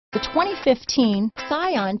The 2015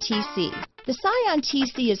 Scion TC. The Scion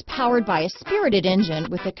TC is powered by a spirited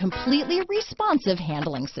engine with a completely responsive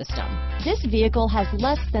handling system. This vehicle has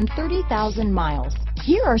less than 30,000 miles.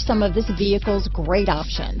 Here are some of this vehicle's great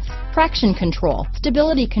options: traction control,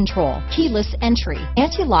 stability control, keyless entry,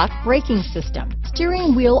 anti-lock braking system,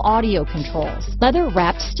 steering wheel audio controls,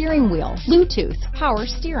 leather-wrapped steering wheel, Bluetooth, power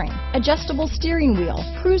steering, adjustable steering wheel,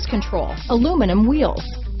 cruise control, aluminum wheels,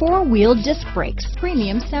 four-wheel disc brakes,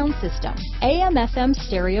 premium sound system, AM/FM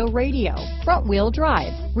stereo radio, front-wheel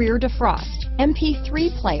drive, rear defrost, MP3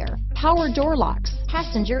 player, power door locks,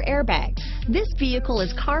 passenger airbag. This vehicle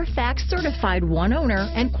is CARFAX certified one owner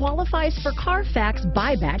and qualifies for CARFAX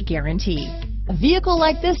buyback guarantee. A vehicle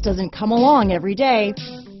like this doesn't come along every day.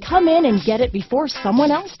 Come in and get it before someone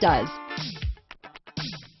else does.